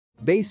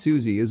Bae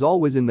Suzy is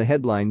always in the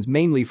headlines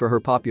mainly for her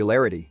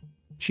popularity.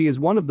 She is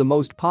one of the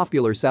most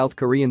popular South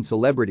Korean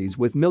celebrities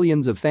with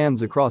millions of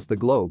fans across the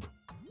globe.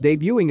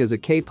 Debuting as a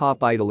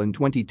K-pop idol in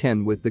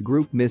 2010 with the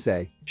group Miss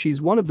A,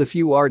 she's one of the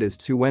few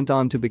artists who went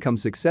on to become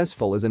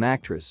successful as an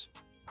actress.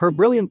 Her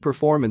brilliant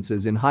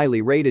performances in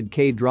highly rated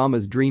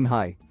K-dramas Dream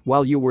High,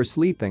 While You Were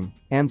Sleeping,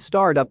 and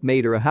Starred Up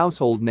made her a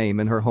household name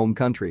in her home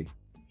country.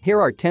 Here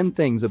are 10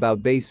 things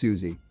about Bae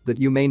Suzy that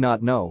you may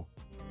not know.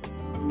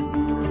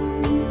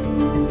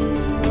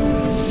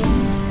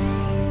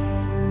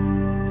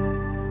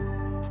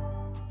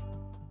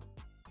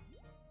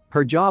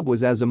 Her job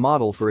was as a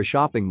model for a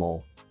shopping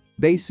mall.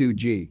 Bae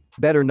Suzy,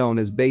 better known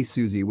as Bae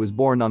Suzy, was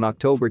born on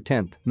October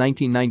 10,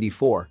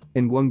 1994,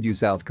 in Gwangju,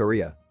 South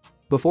Korea.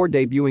 Before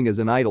debuting as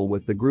an idol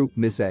with the group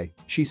Miss A,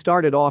 she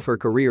started off her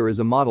career as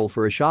a model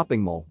for a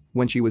shopping mall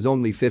when she was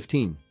only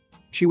 15.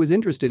 She was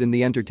interested in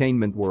the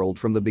entertainment world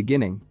from the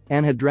beginning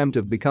and had dreamt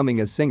of becoming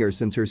a singer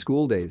since her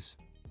school days.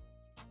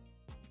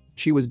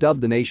 She was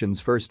dubbed the nation's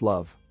first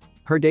love.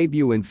 Her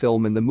debut in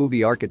film in the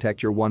movie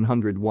Architecture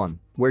 101,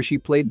 where she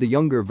played the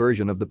younger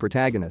version of the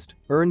protagonist,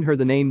 earned her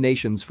the name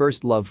Nation's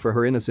First Love for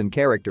her innocent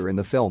character in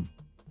the film.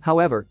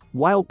 However,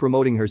 while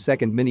promoting her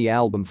second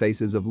mini-album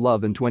Faces of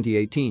Love in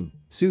 2018,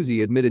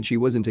 Suzy admitted she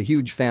wasn't a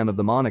huge fan of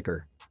the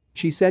moniker.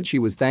 She said she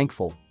was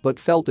thankful, but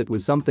felt it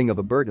was something of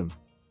a burden.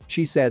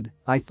 She said,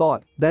 "I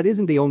thought, that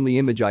isn't the only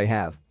image I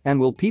have, and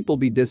will people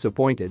be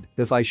disappointed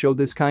if I show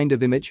this kind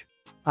of image?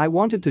 I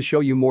wanted to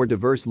show you more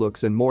diverse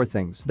looks and more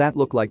things that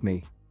look like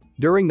me.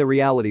 During the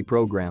reality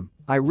program,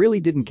 I really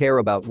didn't care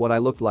about what I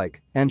looked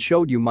like and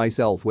showed you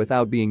myself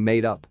without being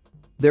made up.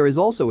 There is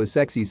also a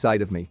sexy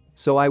side of me,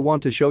 so I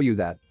want to show you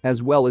that,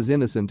 as well as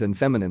innocent and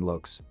feminine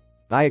looks.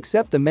 I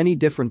accept the many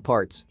different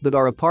parts that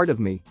are a part of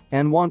me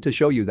and want to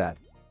show you that."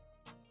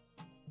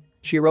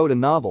 She wrote a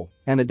novel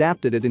and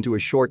adapted it into a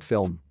short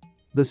film.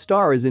 The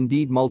star is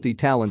indeed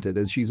multi-talented,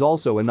 as she's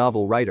also a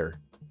novel writer.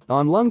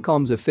 On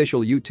Lungcom's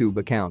official YouTube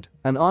account,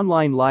 an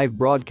online live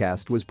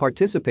broadcast was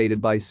participated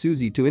by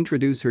Suzy to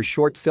introduce her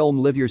short film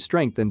Live Your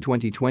Strength in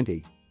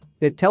 2020.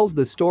 It tells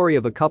the story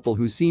of a couple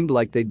who seemed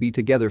like they'd be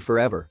together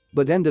forever,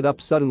 but ended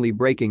up suddenly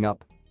breaking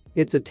up.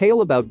 It's a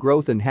tale about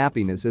growth and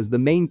happiness as the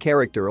main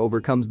character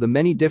overcomes the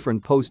many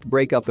different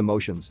post-breakup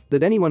emotions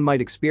that anyone might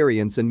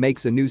experience and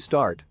makes a new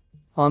start.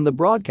 On the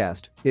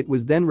broadcast, it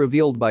was then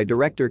revealed by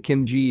director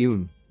Kim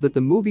Ji-yoon that the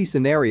movie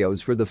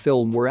scenarios for the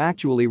film were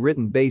actually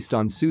written based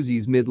on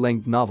Suzy's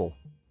mid-length novel.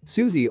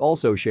 Suzy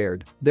also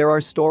shared, "There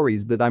are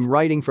stories that I'm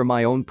writing for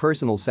my own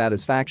personal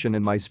satisfaction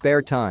in my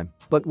spare time,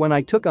 but when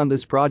I took on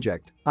this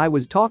project, I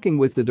was talking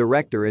with the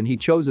director and he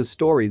chose a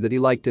story that he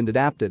liked and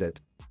adapted it."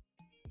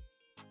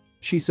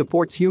 She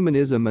supports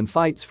humanism and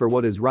fights for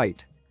what is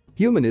right.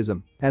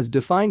 Humanism, as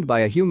defined by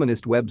a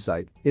humanist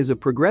website, is a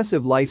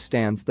progressive life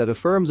stance that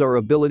affirms our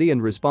ability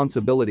and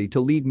responsibility to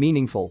lead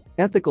meaningful,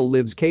 ethical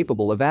lives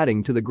capable of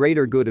adding to the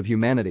greater good of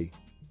humanity.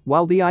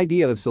 While the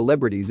idea of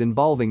celebrities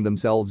involving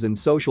themselves in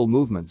social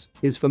movements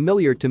is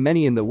familiar to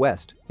many in the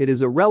West, it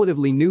is a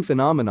relatively new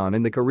phenomenon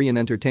in the Korean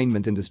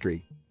entertainment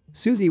industry.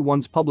 Suzy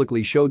once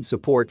publicly showed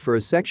support for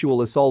a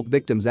sexual assault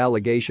victim's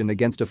allegation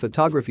against a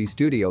photography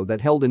studio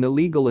that held an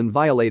illegal and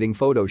violating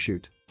photo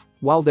shoot.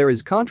 While there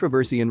is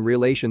controversy in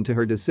relation to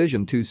her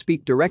decision to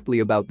speak directly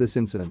about this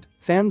incident,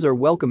 fans are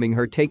welcoming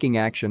her taking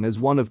action as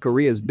one of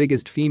Korea's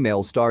biggest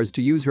female stars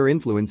to use her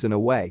influence in a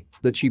way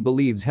that she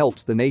believes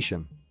helps the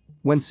nation.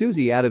 When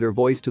Suzy added her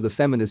voice to the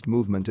feminist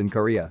movement in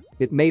Korea,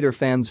 it made her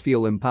fans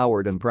feel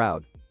empowered and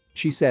proud.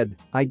 She said,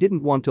 "I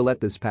didn't want to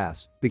let this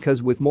pass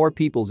because with more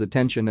people's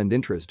attention and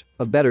interest,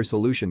 a better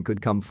solution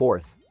could come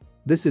forth.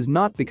 This is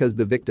not because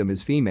the victim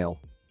is female.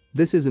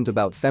 This isn't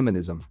about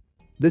feminism.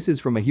 This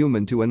is from a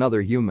human to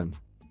another human.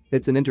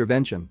 It's an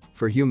intervention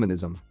for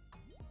humanism."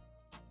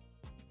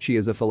 She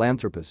is a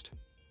philanthropist.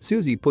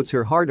 Suzy puts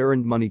her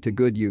hard-earned money to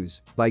good use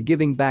by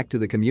giving back to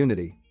the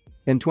community.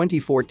 In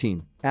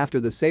 2014, after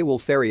the Sewol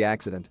ferry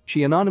accident,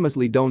 she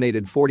anonymously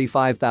donated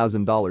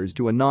 $45,000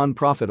 to a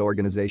non-profit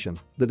organization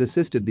that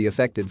assisted the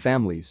affected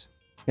families.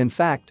 In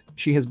fact,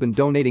 she has been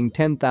donating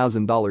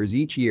 $10,000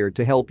 each year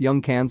to help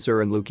young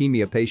cancer and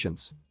leukemia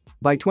patients.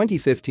 By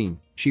 2015,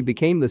 she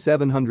became the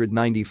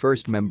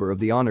 791st member of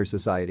the Honor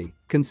Society,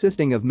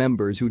 consisting of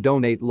members who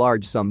donate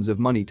large sums of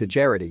money to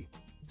charity.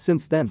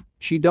 Since then,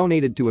 she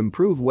donated to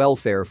improve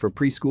welfare for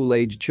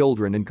preschool-aged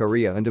children in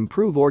Korea and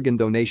improve organ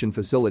donation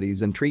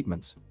facilities and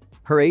treatments.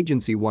 Her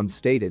agency once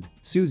stated,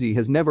 "Suzy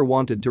has never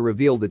wanted to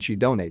reveal that she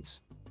donates.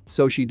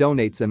 So she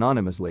donates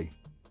anonymously.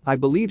 I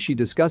believe she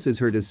discusses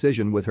her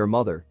decision with her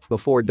mother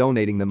before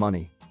donating the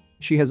money."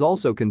 She has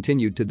also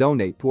continued to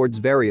donate towards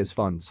various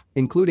funds,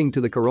 including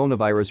to the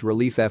coronavirus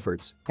relief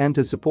efforts and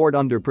to support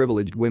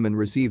underprivileged women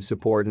receive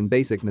support and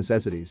basic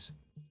necessities.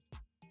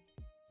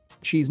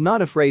 She's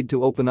not afraid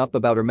to open up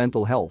about her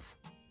mental health.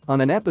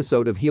 On an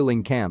episode of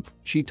Healing Camp,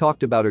 she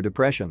talked about her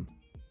depression.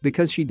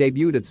 Because she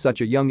debuted at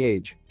such a young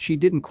age, she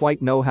didn't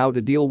quite know how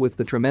to deal with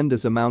the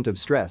tremendous amount of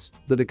stress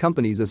that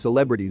accompanies a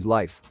celebrity's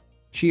life.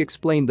 She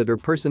explained that her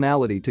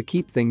personality to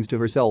keep things to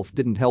herself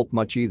didn't help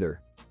much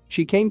either.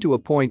 She came to a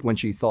point when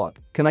she thought,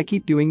 can I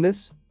keep doing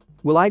this?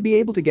 Will I be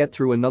able to get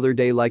through another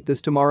day like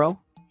this tomorrow?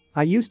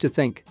 I used to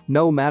think,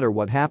 no matter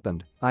what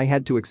happened, I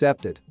had to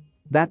accept it.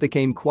 That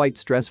became quite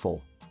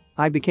stressful.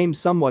 I became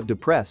somewhat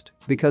depressed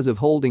because of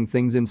holding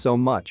things in so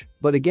much,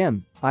 but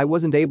again, I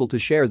wasn't able to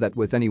share that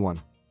with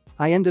anyone.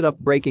 I ended up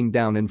breaking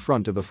down in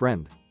front of a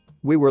friend.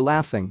 We were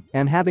laughing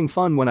and having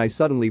fun when I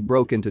suddenly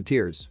broke into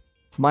tears.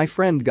 My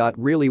friend got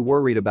really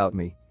worried about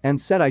me and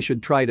said I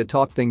should try to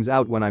talk things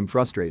out when I'm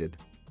frustrated.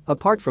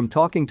 Apart from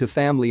talking to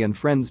family and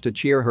friends to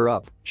cheer her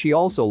up, she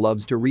also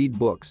loves to read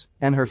books,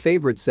 and her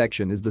favorite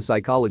section is the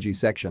psychology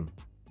section.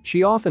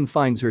 She often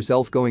finds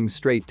herself going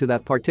straight to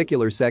that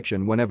particular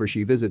section whenever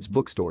she visits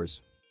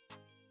bookstores.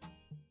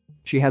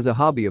 She has a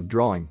hobby of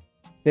drawing.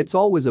 It's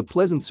always a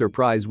pleasant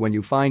surprise when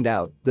you find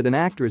out that an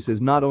actress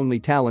is not only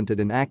talented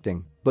in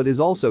acting, but is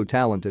also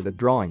talented at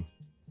drawing.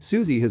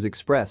 Suzy has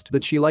expressed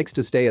that she likes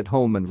to stay at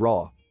home and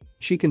draw.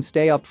 She can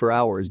stay up for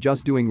hours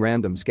just doing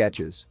random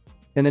sketches.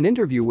 In an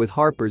interview with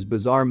Harper's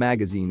Bazaar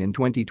magazine in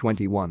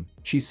 2021,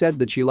 she said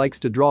that she likes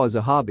to draw as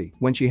a hobby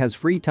when she has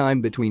free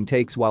time between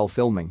takes while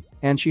filming,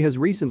 and she has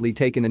recently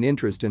taken an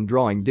interest in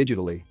drawing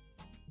digitally.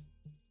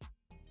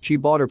 She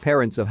bought her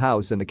parents a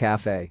house and a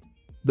cafe.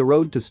 The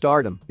road to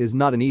stardom is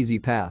not an easy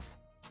path.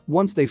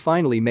 Once they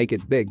finally make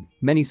it big,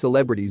 many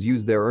celebrities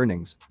use their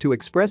earnings to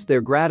express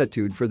their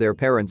gratitude for their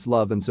parents'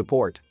 love and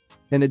support.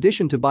 In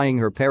addition to buying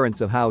her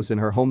parents a house in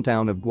her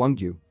hometown of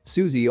Gwangju,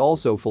 Suzy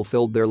also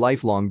fulfilled their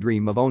lifelong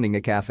dream of owning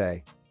a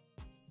cafe.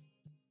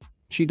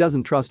 She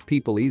doesn't trust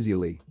people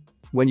easily.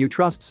 When you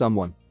trust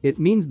someone, it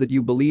means that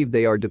you believe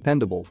they are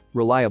dependable,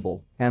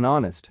 reliable, and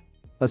honest.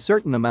 A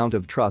certain amount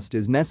of trust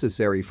is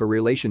necessary for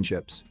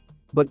relationships.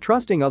 But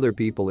trusting other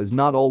people is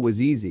not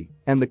always easy,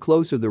 and the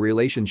closer the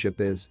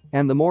relationship is,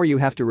 and the more you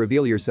have to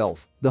reveal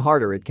yourself, the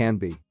harder it can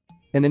be.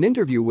 In an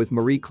interview with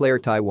Marie Claire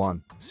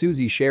Taiwan,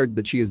 Suzy shared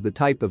that she is the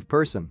type of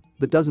person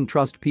that doesn't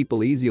trust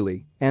people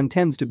easily and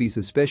tends to be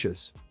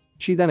suspicious.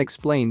 She then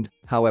explained,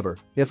 however,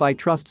 if I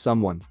trust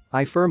someone,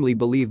 I firmly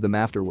believe them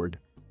afterward.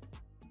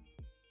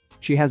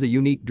 She has a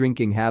unique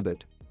drinking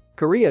habit.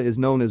 Korea is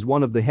known as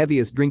one of the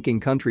heaviest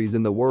drinking countries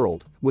in the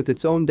world, with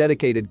its own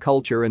dedicated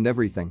culture and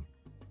everything.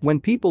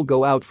 When people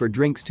go out for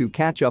drinks to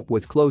catch up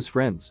with close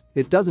friends,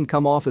 it doesn't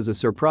come off as a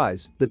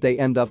surprise that they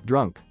end up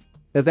drunk.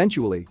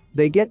 Eventually,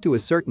 they get to a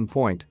certain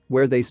point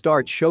where they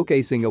start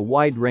showcasing a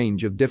wide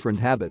range of different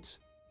habits.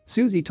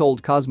 Suzy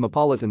told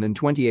Cosmopolitan in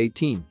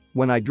 2018,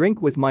 when I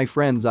drink with my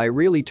friends I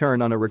really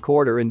turn on a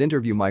recorder and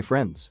interview my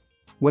friends.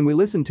 When we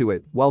listen to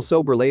it while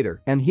sober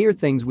later and hear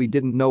things we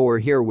didn't know or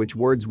hear which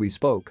words we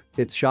spoke,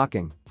 it's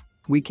shocking.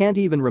 We can't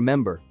even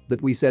remember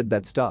that we said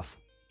that stuff.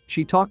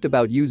 She talked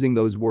about using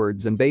those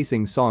words and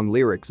basing song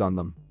lyrics on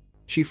them.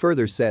 She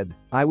further said,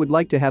 I would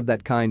like to have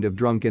that kind of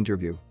drunk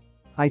interview.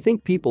 I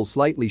think people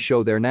slightly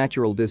show their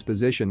natural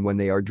disposition when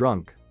they are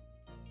drunk.